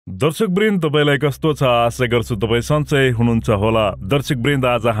दर्शकवृन्द तपाईलाई कस्तो छ आशा गर्छु तपाई सन्चै हुनुहुन्छ होला। दर्शकवृन्द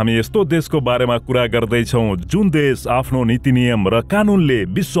आज हामी यस्तो देशको बारेमा कुरा गर्दै छौं जुन देश आफ्नो नीति नियम र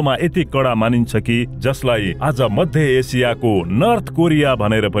कानूनले विश्वमा यति कडा मानिन्छ कि जसलाई आज मध्य एसियाको नर्थ कोरिया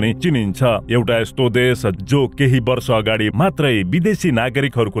भनेर पनि चिनिन्छ। एउटा यस्तो देश जो केही वर्ष अगाडि मात्रै विदेशी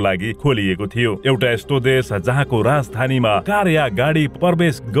नागरिकहरूको लागि खोलिएको थियो। एउटा यस्तो देश जहाँको राजधानीमा कार या गाडी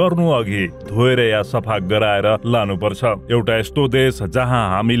प्रवेश गर्नु अघि धोएर या सफा गराएर लानुपर्छ। एउटा यस्तो देश जहाँ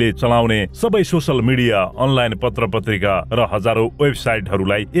हामीले चलाउने सबै सोशल मिडिया, अनलाइन पत्र पत्रिका र हजारौं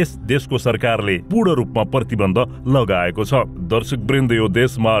वेबसाइटहरूलाई यस देशको सरकारले पूर्ण रूपमा प्रतिबन्ध लगाएको छ। दर्शकवृन्द, यो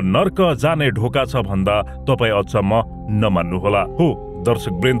देशमा नर्क जाने ढोका छ भन्दा तपाई अचम्म नमान्नुहोला। हो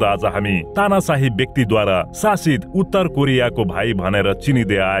दर्शकवृन्द, आज हामी तानाशाही व्यक्तिद्वारा शासित उत्तर कोरियाको भाइ भनेर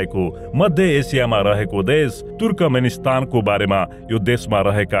चिनिँदै आएको मध्य एसियामा रहेको देश तुर्कमेनिस्तानको बारेमा यो देशमा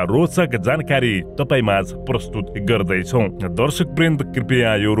रहेका रोचक जानकारी तपाईमाझ प्रस्तुत गर्दैछौँ। दर्शकवृन्द,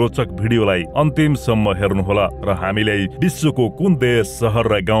 कृपया यो रोचक भिडियोलाई अन्तिमसम्म हेर्नुहोला र हामीलाई विश्वको कुन देश, सहर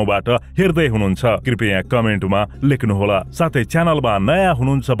र गाउँबाट हेर्दै हुनुहुन्छ कृपया कमेन्टमा लेख्नुहोला। साथै च्यानलमा नयाँ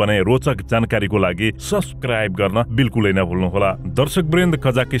हुनुहुन्छ भने रोचक जानकारीको लागि सब्स्क्राइब गर्न बिल्कुलै नभुल्नुहोला। दर्शकवृन्द,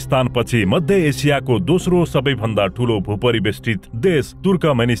 कजाकिस्तान पछि मध्य एसियाको दोस्रो सबैभन्दा ठूलो भूपरिवेष्टित देश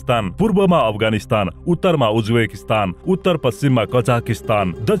तुर्कमेनिस्तान, पूर्वमा अफगानिस्तान, उत्तरमा उज्बेकिस्तान, उत्तर पश्चिममा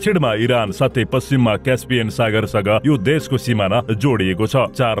कजाकिस्तान, दक्षिणमा इरान साथै पश्चिममा क्यास्पियन सागरसँग यो देशको सिमाना जोडिएको छ।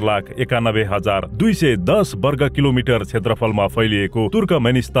 4,91,210 वर्ग किलोमिटर क्षेत्रफलमा फैलिएको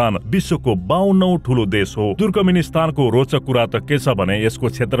तुर्कमेनिस्तान विश्वको 52औं ठूलो देश हो। तुर्कमेनिस्तानको रोचक कुरा त के छ भने यसको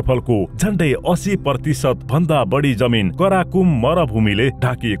क्षेत्रफलको झण्डै 80% भन्दा बढी जमिन कराकुम मरुभूमिले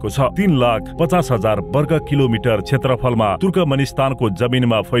ढाकिएको छ। 3,50,000 वर्ग किलोमिटर क्षेत्रफलमा तुर्कमेनिस्तानको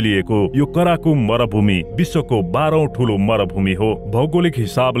जमिनमा फैलिएको यो कराकुम मरुभूमि विश्वको 12औं ठूलो मरुभूमि हो। भौगोलिक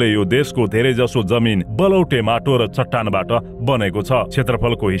हिसाबले यो देशको धेरै जसो जमिन बलौटे माटो र चट्टानबाट बनेको छ।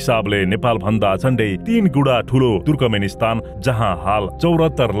 क्षेत्रफलको हिसाबले नेपाल भन्दा झण्डै 3 गुणा ठूलो तुर्कमेनिस्तान, जहाँ हाल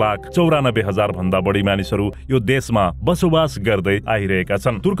 74,94,000 भन्दा बढी मानिसहरू यो देशमा बसोबास गर्दै आइरहेका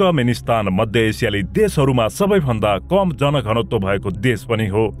छन्। तुर्कमेनिस्तान मध्य एसियाली देशहरूमा सबैभन्दा कम जनघनत्व भएको देश पनि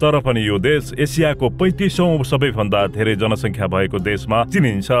हो, तर पनि यो देश एसियाको 35औं सबैभन्दा धेरै जनसंख्या भएको देशमा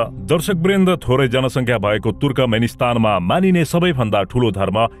चिनिन्छ। दर्शकवृन्द, थोरै जनसंख्या भएको तुर्कमेनिस्तानमा मानिने सबैभन्दा ठूलो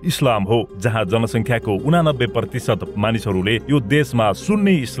धर्म इस्लाम हो, जहाँ जनसंख्याको 89% मानिसहरूले यो देशमा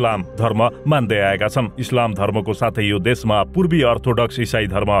सुन्नी इस्लाम धर्म मान्दै आएका छन्। इस्लाम धर्मको साथै यो देशमा पूर्वी अर्थोडक्स ईसाई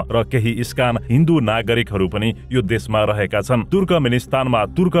धर्म र केही इस्कान हिन्दू नागरिकहरू पनि यो देशमा रहेका छन्। तुर्कमेनिस्तानमा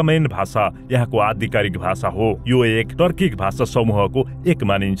तुर्कमेन भाषा यहाँको आधिकारिक भाषा हो। यो एक टर्किक भाषा समूहको एक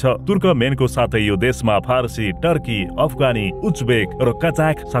मानिन्छ। तुर्कमेनको साथै यो देशमा फारसी, टर्की, अफगानी, उज्बेक र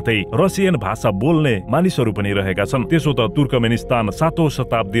कजाक साथै रसियन भाषा बोल्ने मानिसहरू पनि रहेका छन्। त्यसो त तुर्कमेनिस्तान 7औं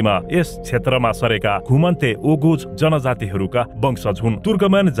शताब्दीमा यस क्षेत्रमा सरेका घुमन्ते ओगुज जनजातिहरूका वंशज हुन्।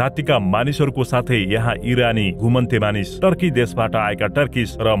 तुर्कमेन जातिका मानिसहरूको साथै यहाँ इरानी घुमन्ते मानिस, टर्की देशबाट आएका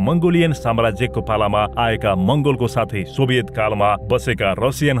टर्किस र मंगोलियन साम्राज्यको पालामा आएका मंगोलको साथै सोभियत कालमा बसेका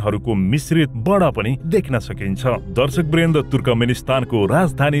रसियनहरूको मिश्रित बढ पनि देख्न सकिन्छ। दर्शकवृन्द, तुर्कमेनिस्तानको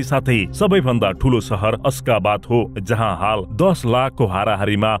राजधानी साथै सबैभन्दा ठूलो सहर अश्गाबात हो, जहाँ हाल 10 लाखको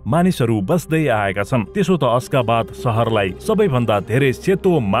हाराहारीमा मानिसहरू बस्दै आएका छन्। त्यसो त अश्गाबात सहरलाई सबैभन्दा धेरै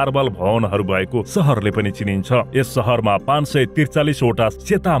सेतो मार्बल भवनहरू भएको सहरले पनि चिनिन्छ। यस सहरमा 543 वटा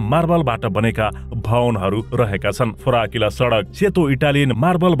सेता मार्बलबाट बनेका भवनहरू रहेका छन्। फराकिला सडक, सेतो इटालियन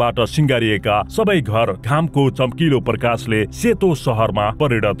मार्बलबाट सिंगारिएका सबै घर घामको चम्किलो प्रकाशले सेतो सहरमा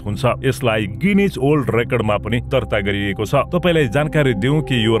परिणत हुन्छ। यसलाई गिनिज वर्ल्ड रेकर्डमा पनि दर्ता गरिएको छ। तपाईलाई जानकारी दिउँ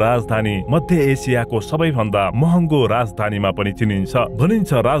कि यो राजधानी मध्य एसियाको सबैभन्दा महँगो राजधानीमा पनि चिनिन्छ।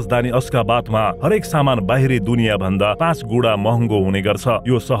 भनिन्छ राजधानी अश्गाबातमा हरेक सामान बाहिरी दुनिया भन्दा 5 गुणा महँगो हुने गर्छ।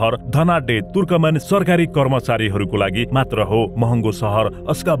 यो सहर धनाढ्य तुर्कमेन सरकारी कर्मचारीहरूको लागि मात्र हो। महँगो सहर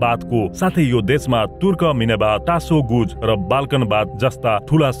अश्गाबातको साथै यो देशमा तुर्कमेनिबाद, टासोगुज र बाल्कनबाद जस्ता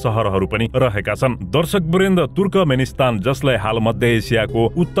ठूला सहरहरू पनि रहेका छन्। दर्शकवृन्द, तुर्कमेनिस्तान जसलाई हाल मध्य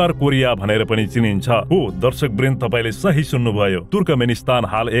एसियाको उत्तर कोरिया भनेर पनि चिनिन्छ हो। दर्शकवृन्द, तपाईले सही सुन्नुभयो। तुर्कमेनिस्तान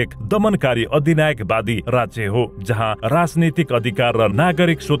हाल एक दमनकारी अधिनायकवादी राज्य हो, जहाँ राजनीतिक अधिकार र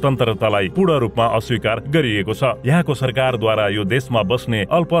नागरिक स्वतन्त्रतालाई पूर्ण रूपमा अस्वीकार गरिएको छ। यहाँको सरकारद्वारा यो देशमा बस्ने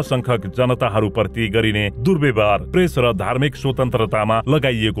अल्पसंख्यक जनताहरूप्रति गरिने दुर्व्यवहार, प्रेस र धार्मिक स्वतन्त्रतामा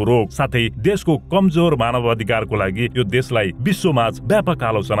लगाइएको रोक साथै देशको कमजोर मानवाधिकारको लागि यो देशलाई विश्वमाझ व्यापक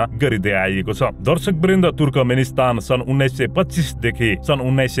आलोचना गरिँदै आइएको छ। दर्शकवृन्द, तुर्कमेनिस्तान सन् 1925 देखि सन्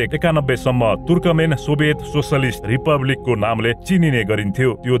 1991 सम्म तुर्कमेन सोभियत सोशलिस्ट रिपब्लिकको नामले चिनिने गरिन्थ्यो।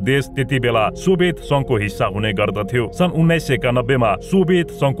 यो देश त्यति बेला सोभियत संघको हिस्सा हुने गर्दथ्यो। सन् 1991 मा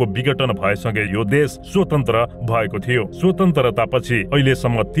सोभियत संघको विघटन भएसँगै यो देश स्वतन्त्र भएको थियो। स्वतन्त्रतापछि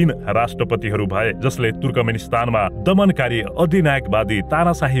अहिलेसम्म 3 राष्ट्रपतिहरू भए जसले तुर्कमेनिस्तानमा दमनकारी अधिनायकवादी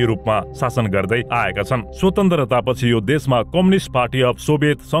तानाशाही रूपमा शासन गर्दै आएका छन्। स्वतन्त्रतापछि यो देशमा कम्युनिस्ट पार्टी अफ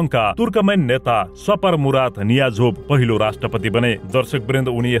सोभियत संघका तुर्कमेन नेता सपरमुरात नियाजोभ पहिलो राष्ट्रपति बने। दर्शकवृन्द,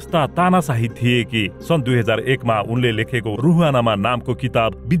 उनी यस्ता तानाशाही थिए कि सन् 2001 मा उनले लेखेको रुहानामा नामको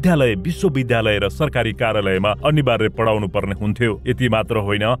किताब विद्यालय, विश्वविद्यालय र सरकारी कार्यालयमा अनिवार्य पढाउनु पर्ने हुन्थ्यो। यति मात्र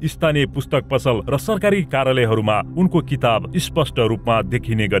होइन, स्थानीय पुस्तक पसल र सरकारी कार्यालयहरूमा उनको किताब स्पष्ट रूपमा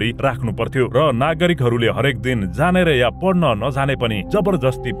देखिने गरी राख्नु पर्थ्यो र नागरिकहरूले हरेक दिन जानेर या पढ्न नजाने पनि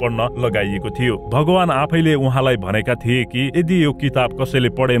जबरजस्ती पढ्न लगाइएको थियो। भगवान आफैले उहाँलाई भनेका थिए कि यदि यो किताब कसैले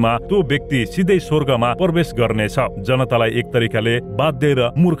पढेमा त्यो व्यक्ति सिधै स्वर्गमा प्रवेश गर्नेछ। जनतालाई एक तरिकाले बाध्य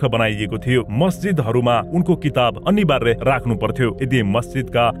र मूर्ख बनाइएको थियो। मस्जिदहरूमा उनको किताब अनिवार्य राख्नु पर्थ्यो। यदि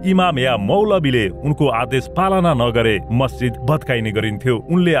मस्जिदका इमाम या मौलवीले उनको आदेश पालना नगरे मस्जिद भत्काइने गरिन्थ्यो।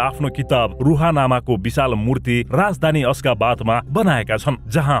 उनले आफ्नो किताब रुहानामाको विशाल मूर्ति राजधानी अश्गाबादमा बनाएका छन्,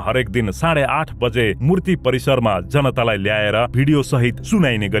 जहाँ हरेक दिन 8:30 बजे मूर्ति परिसरमा जनतालाई ल्याएर भिडियो सहित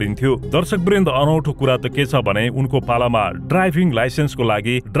सुनाइने गरिन्थ्यो। दर्शकवृन्द, अनौठो कुरा त के छ भने उनको पालामा ड्राइभिङ लाइसेन्सको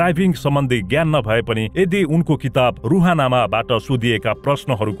लागि ड्राइभिङ सम्बन्धी ज्ञान नभए पनि यदि उनको किताब रुहानामाबाट सोधिएका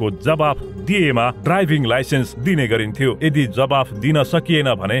प्रश्नहरूको जवाफ दिएमा ड्राइभिङ लाइसेन्स दिने गरिन्थ्यो। यदि जवाफ दिन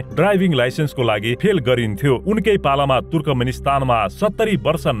सकिएन भने ड्राइभिङ लाइसेन्सको लागि फेल गरिन्थ्यो। उनकै पालामा तुर्कमेनिस्तानमा 70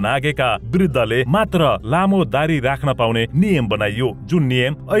 वर्ष नागेका वृद्धले मात्र लामो दारी राख्न पाउने नियम बनाइयो, जुन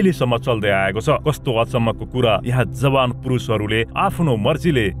नियम अहिलेसम्म चल्दै आएको छ। कस्तो अचम्मको कुरा, यहाँ जवान पुरुषहरूले आफ्नो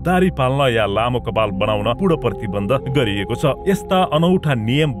मर्जीले दारी पाल्न या लामो कपाल बनाउन पूर्ण प्रतिबन्ध गरिएको छ। यस्ता अनौठा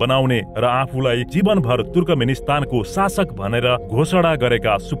नियम बनाउने र आफूलाई जीवनभर तुर्कमेनिस्तानको शासक भनेर घोषणा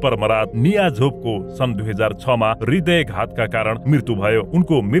गरेका सपरमुरात नियाजोभको सन् 2006 मा हृदयघातका कारण मृत्यु भयो।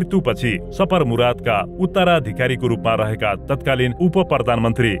 उनको मृत्युपछि सपरमुरातका उत्तराधिकारीको रूपमा रहेका तत्कालीन उप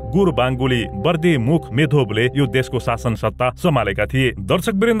प्रधानमन्त्री गुरबाङ्गुली बर्दिमुख मेधोभले यो देशको शासन सत्ता सम्हालेका थिए।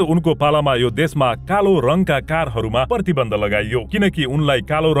 दर्शकवृन्द, उनको पालामा यो देशमा कालो रङका कारहरूमा प्रतिबन्ध लगाइयो किनकि उनलाई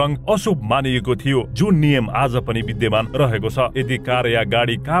कालो रङ अशुभ मानिएको थियो, जुन नियम आज पनि विद्यमान रहेको छ। यदि कार या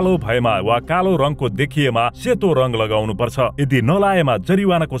गाडी कालो भएमा वा कालो रङको देखिएमा सेतो रङ लगाउनु पर्छ। यदि नलाएमा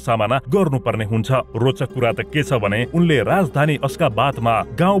जरिवानाको सामना गर्नुपर्ने हुन्छ। रोचक कुरा त के छ भने उनले राजधानी अश्गाबादमा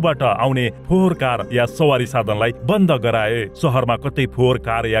गाउँबाट आउने फोहोर कार या सवारी साधनलाई बन्द गराए। शहरमा कतै फोहोर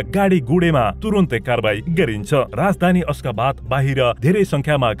कार या गाडी गुडेमा तुरुन्तै कारबाही गरिन्छ। राजधानी अश्गाबाद बाहिर धेरै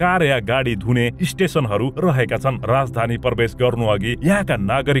संख्यामा कार या गाडी धुने स्टेशनहरू रहेका छन्। राजधानी प्रवेश गर्नु अघि यहाँका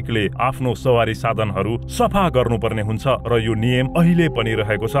नागरिकले आफ्नो सवारी साधनहरू सफा गर्नुपर्ने हुन्छ र यो नियम अहिले पनि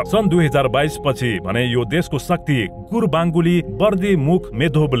रहेको छ। सन् 2022 पछि भने यो देशको शक्ति गुरबाङ्गुली बर्दिमुख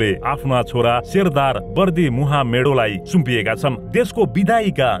मेधोभले आफ्ना छोरा शेरदार बर्दिमुहामेडोलाई सुम्पिएका छन्। देशको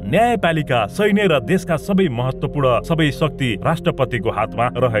विधायिका, न्यायपालिका, सैन्य र देशका सबै महत्त्वपूर्ण सबै शक्ति राष्ट्रपतिको हातमा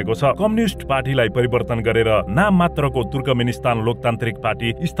रहेको छ। कम्युनिस्ट पार्टीलाई परिवर्तन गरेर नाम मात्रको तुर्कमेनिस्तान लोकतान्त्रिक पार्टी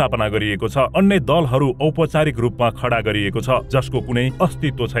स्थापना गरिएको छ। अन्य दलहरू औपचारिक रूपमा खडा गरिएको छ, जसको कुनै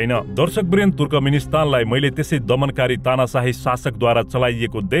अस्तित्व छैन। दर्शकवृन्द, तुर्कमेनिस्तानलाई मैले त्यसै दमनकारी तानाशाही शासकद्वारा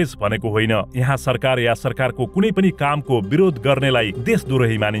चलाइएको देश भनेको होइन। यहाँ सरकार या सरकारको कुनै पनि कामको विरोध गर्नेलाई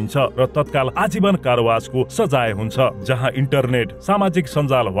देशद्रोही मानिन्छ र तत्काल आजीवन कारावासको सजाय हुन्छ। जहाँ इन्टरनेट, सामाजिक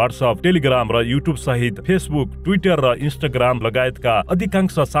सञ्जाल, व्हाट्सएप, टेलिग्राम र युट्युब सहित फेसबुक, ट्विटर र इन्स्टाग्राम लगायतका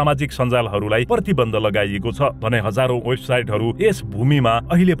अधिकांश सामाजिक सञ्जालहरूलाई प्रतिबन्ध लगाइएको छ भने हजारौं वेबसाइटहरू यस भूमिमा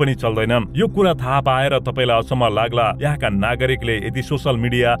अहिले पनि चल्दैनन्। यो कुरा थाहा पाएर तपाईलाई अचम्म लाग्ला। यहाँका नागरिकले यदि सोशल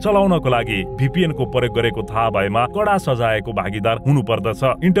मिडिया चलाउनको लागि VPN को प्रयोग गरेको थाहा भएमा कडा सजायको भागीदार हुनु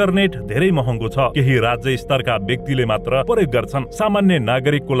पर्दछ। इन्टरनेट धेरै महँगो छ, केही राज्य स्तरका व्यक्तिले मात्र प्रयोग गर्छन्। सामान्य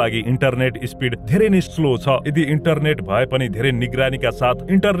नागरिकको लागि इन्टरनेट स्पिड धेरै नै स्लो छ। यदि इन्टरनेट भए पनि धेरै निगरानीका साथ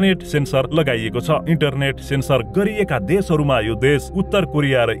इन्टरनेट सेन्सर लगाइएको छ। इन्टरनेट सेन्सर गरिएका देशहरूमा यो देश उत्तर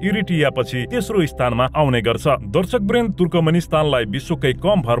कोरिया र इरिट्रिया पछि तेस्रो स्थानमा आउने गर्छ। दर्शकवृन्द, तुर्कमेनिस्तानलाई विश्वकै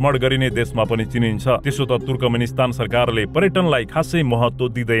कम भ्रमण गरिने देशमा पनि चिनिन्छ। त्यसो त तुर्कमेनिस्तान सरकारले पर्यटनलाई खासै महत्त्व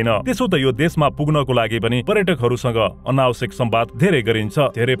दिँदैन। त्यसो त यो देशमा पुग्नको लागि पनि पर्यटकहरूसँग अनावश्यक संवाद धेरै गरिन्छ।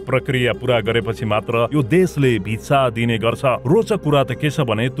 धेरै प्रक्रिया पूरा गरेपछि मात्र यो देशले भिसा दिने गर्छ। रोचक कुरा त के छ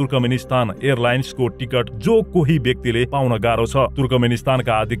भने तुर्कमेनिस्तान एयरलाइन्सको टिकट जो कोही व्यक्तिले पाउन गाह्रो छ।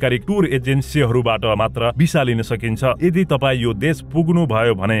 तुर्कमेनिस्तानका आधिकारिक टुर एजेन्सीहरूबाट मात्र भिसा लिन सकिन्छ। यदि तपाईँ यो देश पुग्नु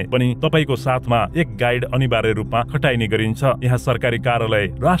भयो भने पनि तपाईको साथमा एक गाइड अनिवार्य रूपमा खटाइने गरिन्छ। यहाँ सरकारी कार्यालय,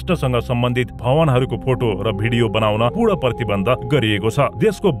 राष्ट्रसँग सम्बन्धित भवनहरूको फोटो र भिडियो बनाउन पूर्ण प्रतिबन्ध गरिएको छ।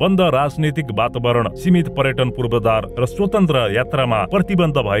 देशको बन्द राजनीतिक वातावरण, सीमित पर्यटन पूर्वाधार र स्वतन्त्र यात्रामा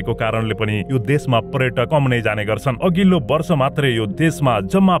प्रतिबन्ध भएको कारणले पनि यो देशमा पर्यटक कम नै जाने गर्छन्। अघिल्लो वर्ष मात्रै यो देशमा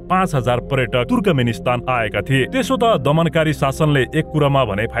जम्मा 5000 पर्यटक तुर्कमेनिस्तान आएका थिए। त्यसो त दमनकारी शासनले एक कुरामा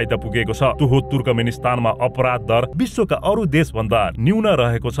भने फाइदा पुगेको छ, त्यो हो तुर्कमेनिस्तानमा अपराध दर विश्वका अरू देश भन्दा न्यून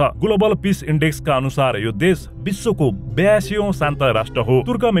रहेको छ। ग्लोबल पीस इन्डेक्सका अनुसार यो देश विश्वको 82औं शान्त राष्ट्र हो।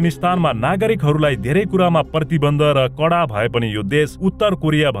 तुर्कमेनिस्तानमा नागरिकहरूलाई धेरै कुरामा प्रतिबन्ध र कडा भए पनि यो देश उत्तर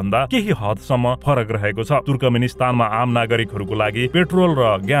कोरिया भन्दा केही हदसम्म फरक रहेको छ। तुर्कमेनिस्तानमा आम नागरिकहरूको लागि पेट्रोल र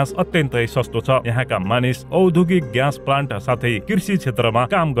ग्यास अत्यन्तै सस्तो छ। यहाँका मानिस औद्योगिक ग्यास प्लान्ट साथै कृषि क्षेत्रमा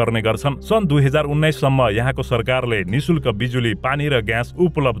काम गर्ने गर्छन्। सन् 2019 सम्म यहाँको सरकारले निशुल्क बिजुली, पानी र ग्यास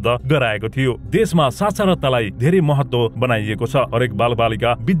उपलब्ध गराएको थियो। देशमा साक्षरतालाई धेरै महत्व बनाइएको छ। हरेक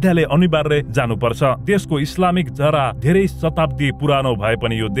बालबालिका विद्यालय अनिवार्य जानुपर्छ। देशको इस्लामिक जरा धेरै शताब्दी पुरानो भए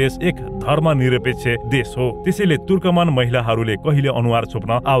पनि यो देश एक धर्मनिरपेक्ष देश हो। त्यसैले तुर्कमन महिलाहरूले कहिले अनुहार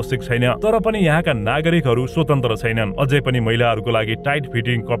छोप्न आवश्यक छैन। तर पनि यहाँका नागरिकहरू स्वतन्त्र छैनन्। अझै पनि महिलाहरूको लागि टाइट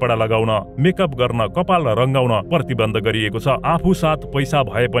फिटिङ कपडा लगाउन, मेकअप गर्न, कपाल रंगाउन प्रतिबन्ध गरिएको छ। आफू साथ पैसा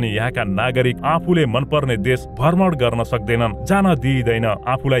भए पनि यहाँका नागरिक आफूले मनपर्ने देश भ्रमण गर्न सक्दैनन्, जान दिइदैन।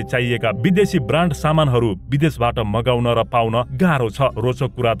 आफूलाई चाहिएका विदेशी ब्रान्ड सामानहरू विदेशबाट मगाउन र पाउन गाह्रो छ। रोचक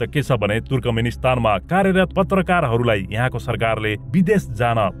कुरा त के छ भने तुर्कमेनिस्तानमा कार्यरत पत्रकारहरूलाई यहाँको सरकारले विदेश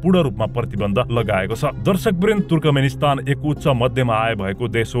जान पूर्ण रूपमा प्रतिबन्ध लगाएको छ। दर्शकवृन्द, तुर्कमेनिस्तान एक उच्च मध्यम आय भएको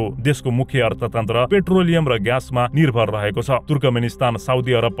देश हो। देशको मुख्य अर्थतन्त्र पेट्रोलियम र ग्यासमा निर्भर रहेको छ। तुर्कमेनिस्तान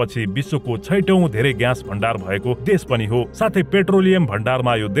साउदी अरब पछि विश्वको 6औं धेरै ग्यास भण्डार भएको देश पनि हो। साथै पेट्रोलियम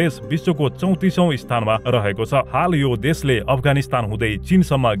भण्डारमा यो देश विश्वको 34औं स्थानमा रहेको छ। हाल यो देशले अफगानिस्तान हुँदै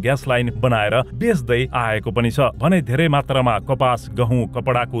चीनसम्म ग्यास लाइन बनाएर बेच्दै आएको पनि छ भने धेरै मात्रामा कपास, गहुँ,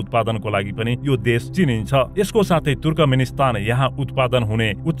 कपडाको उत्पादनको लागि पनि यो देश चिनिन्छ। यसको साथै तुर्कमेनिस्तान यहाँ उत्पादन हुने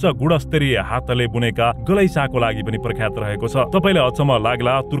उच्च गुणस्तरीय हातले बुनेका गलैँचाको लागि पनि प्रख्यात रहेको छ। तपाईलाई अचम्म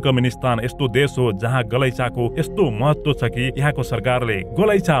लाग्ला, तुर्कमेनिस्तान यस्तो देश हो जहाँ गलैँचाको यस्तो महत्व छ कि यहाँको सरकारले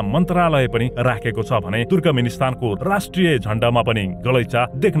गलैँचा मन्त्रालय पनि राखेको छ भने तुर्कमेनिस्तानको राष्ट्रिय झण्डामा पनि गलैँचा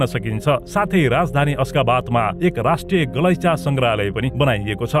देख्न सकिन्छ। साथै राजधानी अश्गाबातमा एक राष्ट्रिय गलैँचा संग्रहालय पनि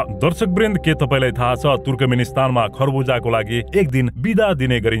बनाइएको छ। दर्शकवृन्द, के तपाईलाई थाहा छ तुर्कमेनिस्तानमा खरबुजाको लागि एक दिन बिदा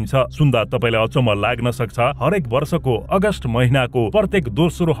दिने गरिन्छ? सुन्दा तपाईलाई अचम्म लाग्न सक्छ। हरेक वर्षको अगस्त महिनाको प्रत्येक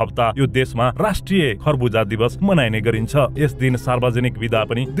दोस्रो हप्ता यो देशमा राष्ट्रिय खरबुजा दिवस मनाइने गरिन्छ। यस दिन सार्वजनिक बिदा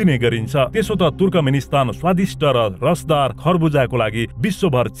पनि दिने गरिन्छ। त्यसो त तुर्कमेनिस्तान स्वादिष्ट र रसदार खरबुजाको लागि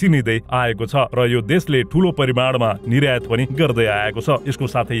विश्वभर चिनिँदै आएको छ र यो देशले ठूलो परिमाणमा निर्यात पनि गर्दै आएको छ। यसको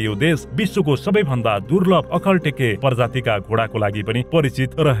साथै यो देश विश्वको सबैभन्दा दुर्लभ अखलटेके प्रजातिका घोडाको लागि पनि परिचित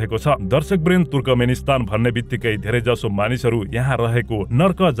रहेको छ। दर्शकवृन्द, तुर्कमेनिस्तान भन्ने बित्तिकै धेरै जसो मानिसहरू यहाँ रहेको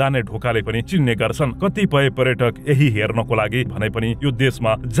नर्क जाने ढोकाले पनि चिन्ने गर्छन्। कतिपय पर्यटक यही हेर्नको लागि भने पनि यो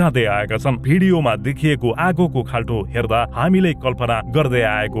देशमा जाँदै आएका छन्। भिडियोमा देखिएको आगोको खाल्टो हेर्दा हामीले कल्पना गर्दै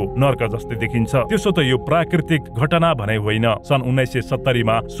आएको नर्क जस्तै देखिन्छ। त्यसो त यो प्राकृतिक घटना भने होइन। सन् 1970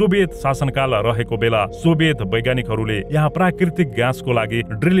 मा सोभियत शासनकाल रहेको बेला सोभियत वैज्ञानिकहरूले यहाँ प्राकृतिक ग्यासको लागि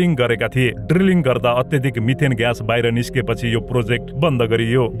ड्रिलिङ गरेका थिए। ड्रिलिङ गर्दा अत्यधिक मिथेन ग्यास बाहिर निस्केपछि यो प्रोजेक्ट बन्द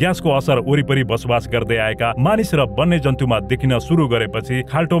गरियो। ग्यासको असर वरिपरि बसोबास गर्दै आएका मानिस र वन्यजन्तुमा देखिन सुरु गरेपछि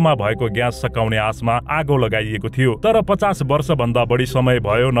खाल्टोमा भएको ग्यास सकाउने आशमा आगो लगाइएको थियो। तर 50 वर्ष भन्दा बढी समय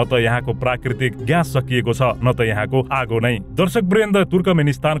भयो, न त यहाँको प्राकृतिक ग्यास सकिएको छ न त यहाँको आगो नै। दर्शकवृन्द,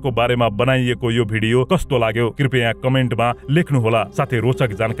 तुर्कमेनिस्तानको बारेमा बनाइएको यो भिडियो कस्तो लाग्यो कृपया कमेन्टमा लेख्नुहोला। साथै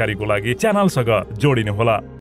रोचक जानकारीको लागि च्यानलसँग जोडिनुहोला।